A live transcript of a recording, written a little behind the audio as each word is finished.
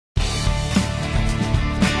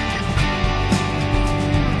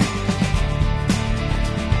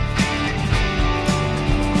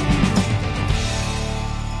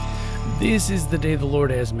This is the day the Lord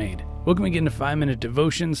has made. Welcome again to 5-Minute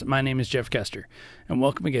Devotions. My name is Jeff Kester, and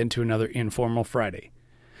welcome again to another Informal Friday.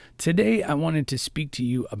 Today, I wanted to speak to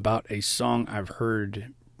you about a song I've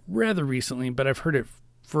heard rather recently, but I've heard it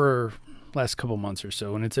for last couple months or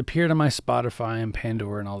so, and it's appeared on my Spotify and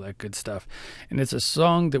Pandora and all that good stuff. And it's a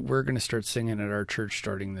song that we're going to start singing at our church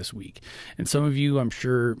starting this week. And some of you, I'm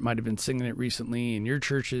sure, might have been singing it recently in your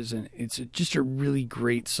churches, and it's just a really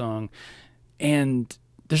great song. And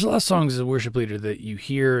there's a lot of songs as a worship leader that you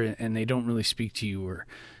hear and they don't really speak to you, or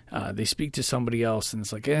they speak to somebody else, and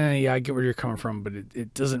it's like, yeah, I get where you're coming from, but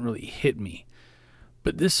it doesn't really hit me.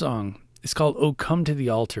 But this song is called "Oh Come to the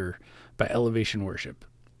Altar" by Elevation Worship.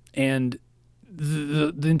 And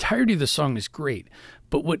the entirety of the song is great,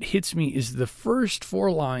 but what hits me is the first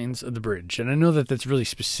 4 lines of the bridge. And I know that that's really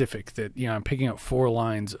specific, that, I'm picking up 4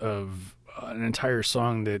 lines of an entire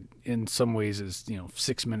song that in some ways is,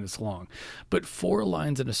 6 minutes long, but 4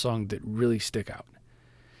 lines in a song that really stick out.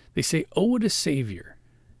 They say, "Oh, what a Savior.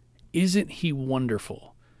 Isn't he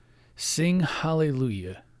wonderful? Sing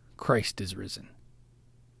hallelujah. Christ is risen."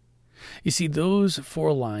 You see, those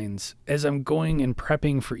 4 lines, as I'm going and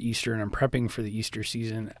prepping for Easter and I'm prepping for the Easter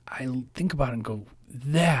season, I think about it and go,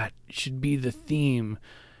 that should be the theme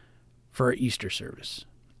for our Easter service.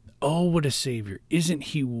 Oh, what a Savior. Isn't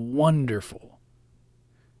he wonderful?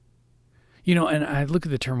 And I look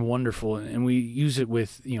at the term wonderful, and we use it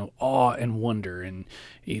with, awe and wonder, and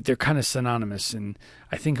they're kind of synonymous. And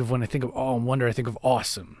when I think of awe and wonder, I think of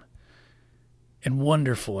awesome and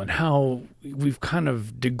wonderful, and how we've kind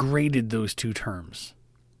of degraded those two terms.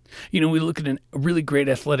 We look at a really great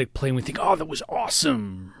athletic play and we think, oh, that was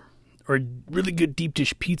awesome. Or a really good deep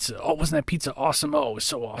dish pizza. Oh, wasn't that pizza awesome? Oh, it was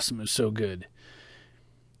so awesome. It was so good.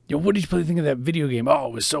 What did you think of that video game? Oh,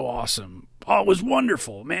 it was so awesome. Oh, it was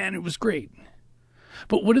wonderful. Man, it was great.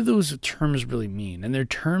 But what do those terms really mean? And they're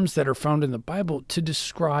terms that are found in the Bible to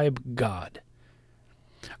describe God.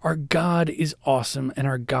 Our God is awesome, and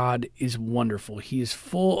our God is wonderful. He is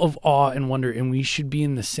full of awe and wonder, and we should be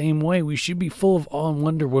in the same way. We should be full of awe and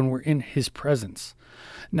wonder when we're in his presence.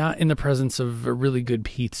 Not in the presence of a really good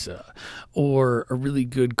pizza or a really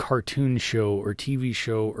good cartoon show or TV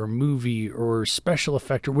show or movie or special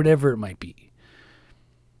effect or whatever it might be.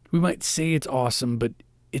 We might say it's awesome, but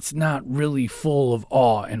it's not really full of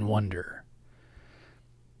awe and wonder.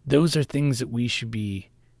 Those are things that we should be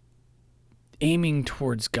aiming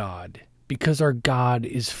towards God, because our God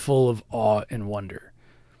is full of awe and wonder.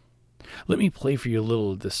 Let me play for you a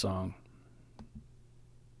little of this song.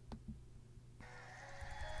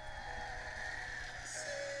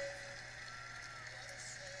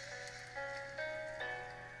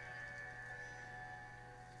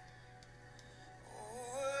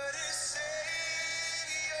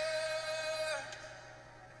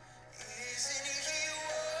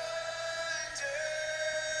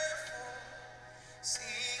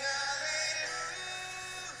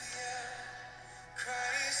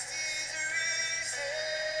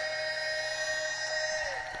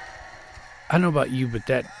 I don't know about you, but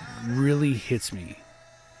that really hits me.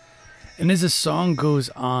 And as the song goes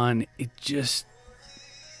on, it just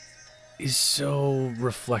is so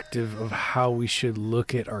reflective of how we should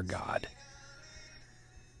look at our God.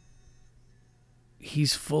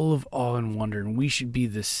 He's full of awe and wonder, and we should be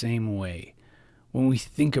the same way when we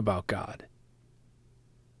think about God.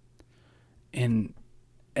 And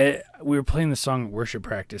we were playing the song at worship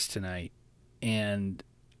practice tonight, and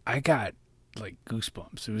I got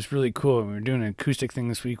goosebumps. It was really cool. We were doing an acoustic thing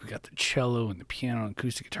this week. We got the cello and the piano and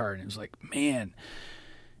acoustic guitar, and it was like, man,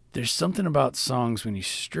 there's something about songs when you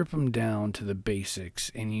strip them down to the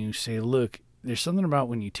basics and you say, look, there's something about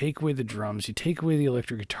when you take away the drums, you take away the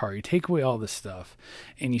electric guitar, you take away all this stuff,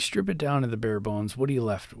 and you strip it down to the bare bones, what are you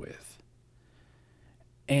left with?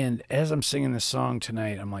 And as I'm singing this song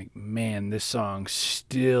tonight, I'm like, man, this song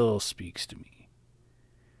still speaks to me.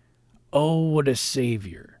 Oh, what a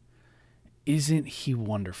Savior. Isn't he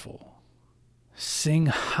wonderful? Sing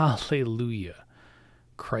hallelujah.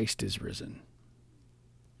 Christ is risen.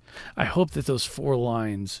 I hope that those 4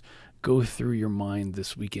 lines go through your mind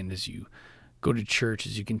this weekend as you go to church,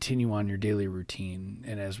 as you continue on your daily routine,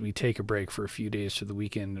 and as we take a break for a few days for the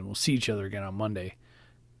weekend, and we'll see each other again on Monday.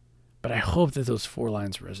 But I hope that those 4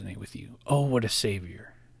 lines resonate with you. Oh, what a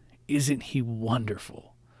Savior. Isn't he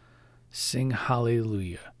wonderful? Sing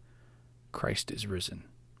hallelujah. Christ is risen.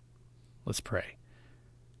 Let's pray.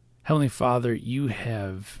 Heavenly Father, you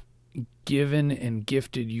have given and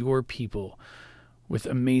gifted your people with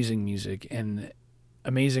amazing music and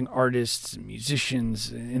amazing artists and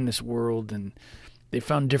musicians in this world, and they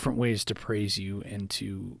found different ways to praise you and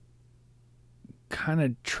to kind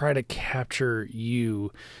of try to capture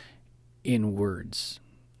you in words.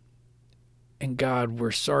 And God,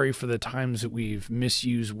 we're sorry for the times that we've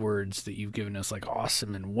misused words that you've given us, like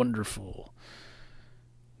awesome and wonderful,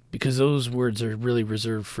 because those words are really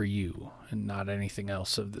reserved for you and not anything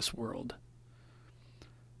else of this world.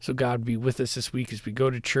 So God, be with us this week as we go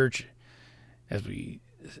to church, as we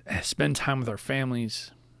spend time with our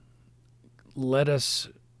families. Let us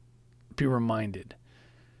be reminded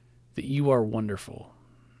that you are wonderful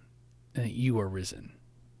and that you are risen.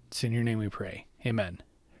 It's in your name we pray. Amen.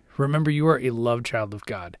 Remember, you are a loved child of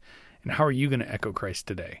God. And how are you going to echo Christ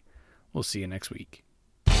today? We'll see you next week.